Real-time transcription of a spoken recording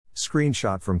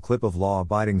Screenshot from clip of Law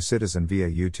Abiding Citizen via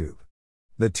YouTube.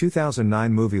 The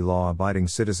 2009 movie Law Abiding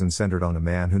Citizen centered on a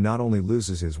man who not only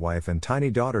loses his wife and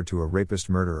tiny daughter to a rapist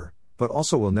murderer, but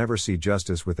also will never see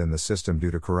justice within the system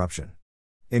due to corruption.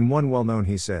 In one well-known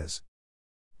he says,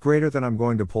 "Greater than I'm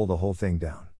going to pull the whole thing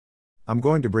down. I'm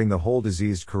going to bring the whole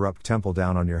diseased corrupt temple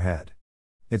down on your head.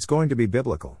 It's going to be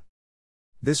biblical."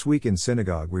 This week in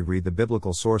synagogue we read the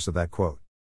biblical source of that quote.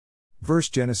 Verse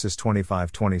Genesis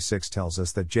 25:26 tells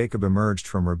us that Jacob emerged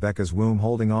from Rebekah's womb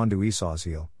holding on to Esau's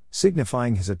heel,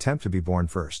 signifying his attempt to be born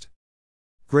first.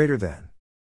 Greater than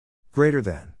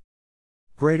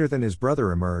his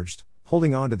brother emerged,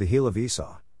 holding on to the heel of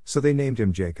Esau, so they named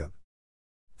him Jacob.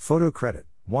 Photo credit,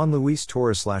 Juan Luis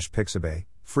Torres/Pixabay,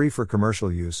 free for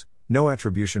commercial use, no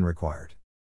attribution required.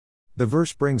 The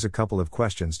verse brings a couple of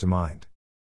questions to mind.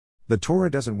 The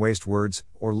Torah doesn't waste words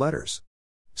or letters.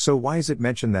 So why is it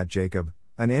mentioned that Jacob,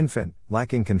 an infant,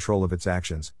 lacking control of its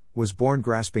actions, was born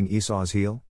grasping Esau's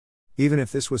heel? Even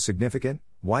if this was significant,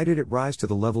 why did it rise to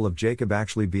the level of Jacob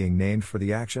actually being named for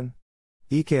the action?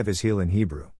 Ekev is heel in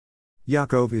Hebrew.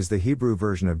 Yaakov is the Hebrew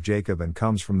version of Jacob and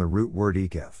comes from the root word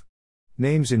Ekev.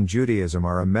 Names in Judaism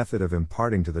are a method of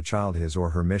imparting to the child his or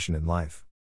her mission in life.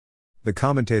 The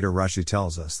commentator Rashi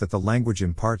tells us that the language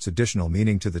imparts additional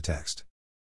meaning to the text.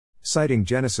 Citing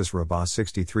Genesis Rabbah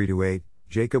 63-8,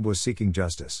 Jacob was seeking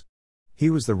justice. He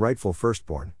was the rightful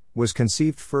firstborn, was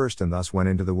conceived first and thus went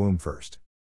into the womb first.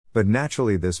 But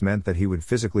naturally this meant that he would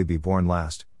physically be born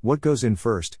last. What goes in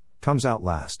first, comes out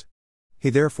last. He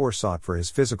therefore sought for his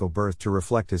physical birth to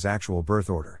reflect his actual birth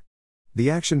order. The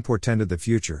action portended the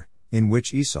future, in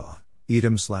which Esau,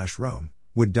 Edom/Rome,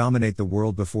 would dominate the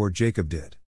world before Jacob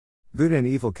did. Good and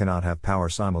evil cannot have power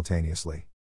simultaneously.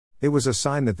 It was a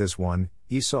sign that this one,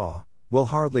 Esau, will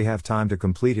hardly have time to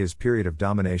complete his period of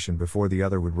domination before the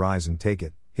other would rise and take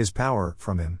it, his power,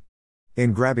 from him.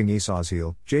 In grabbing Esau's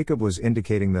heel, Jacob was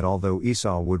indicating that although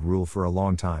Esau would rule for a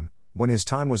long time, when his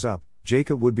time was up,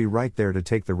 Jacob would be right there to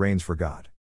take the reins for God.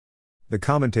 The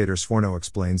commentator Sforno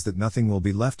explains that nothing will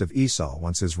be left of Esau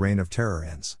once his reign of terror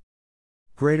ends.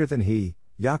 Greater than he,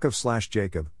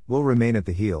 Yaakov/Jacob, will remain at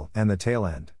the heel and the tail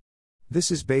end.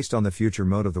 This is based on the future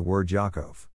mode of the word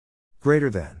Yaakov. Greater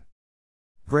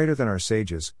than our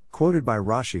sages, quoted by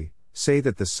Rashi, say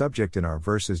that the subject in our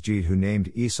verse is Jed who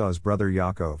named Esau's brother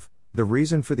Yaakov, the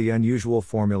reason for the unusual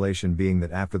formulation being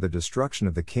that after the destruction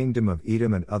of the kingdom of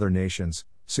Edom and other nations,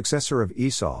 successor of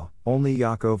Esau, only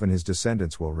Yaakov and his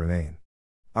descendants will remain.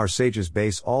 Our sages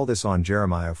base all this on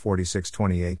Jeremiah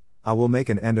 46:28, "I will make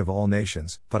an end of all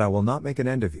nations, but I will not make an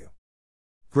end of you."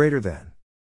 Greater than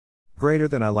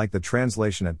I like the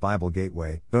translation at Bible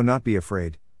Gateway, "Though not be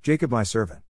afraid, Jacob my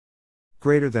servant."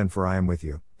 Greater than for I am with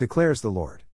you, declares the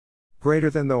Lord.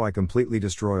 Greater than though I completely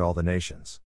destroy all the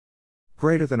nations.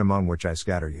 Greater than among which I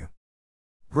scatter you.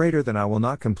 Greater than I will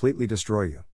not completely destroy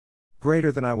you.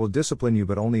 Greater than I will discipline you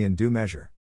but only in due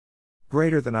measure.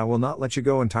 Greater than I will not let you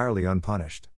go entirely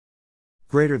unpunished.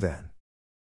 Greater than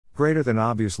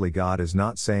obviously God is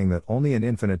not saying that only an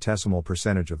infinitesimal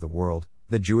percentage of the world,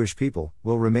 the Jewish people,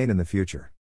 will remain in the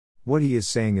future. What he is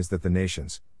saying is that the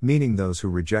nations, meaning those who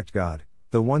reject God,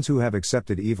 the ones who have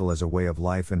accepted evil as a way of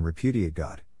life and repudiate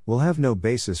God, will have no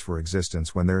basis for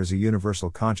existence when there is a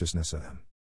universal consciousness of Him.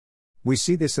 We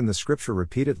see this in the scripture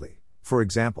repeatedly. For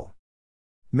example,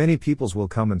 many peoples will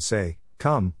come and say,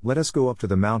 "Come, let us go up to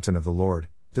the mountain of the Lord,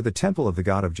 to the temple of the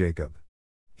God of Jacob.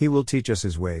 He will teach us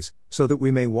His ways, so that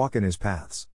we may walk in His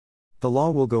paths. The law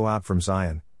will go out from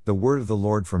Zion, the word of the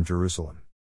Lord from Jerusalem."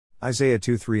 Isaiah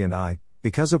 2:3 "And I,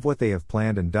 because of what they have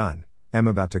planned and done, am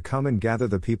about to come and gather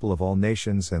the people of all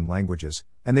nations and languages,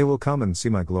 and they will come and see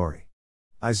my glory."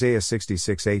 Isaiah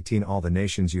 66:18 "All the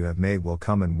nations you have made will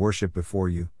come and worship before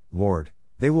you, Lord,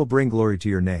 they will bring glory to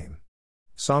your name."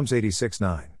 Psalms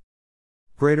 86:9.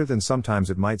 Greater than sometimes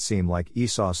it might seem like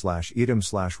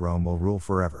Esau/Edom/Rome will rule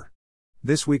forever.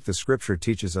 This week the scripture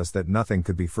teaches us that nothing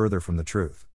could be further from the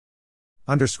truth.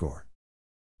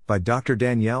 By Dr.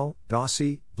 Danielle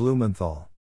Dossie Blumenthal.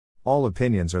 All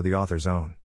opinions are the author's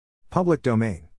own. Public domain.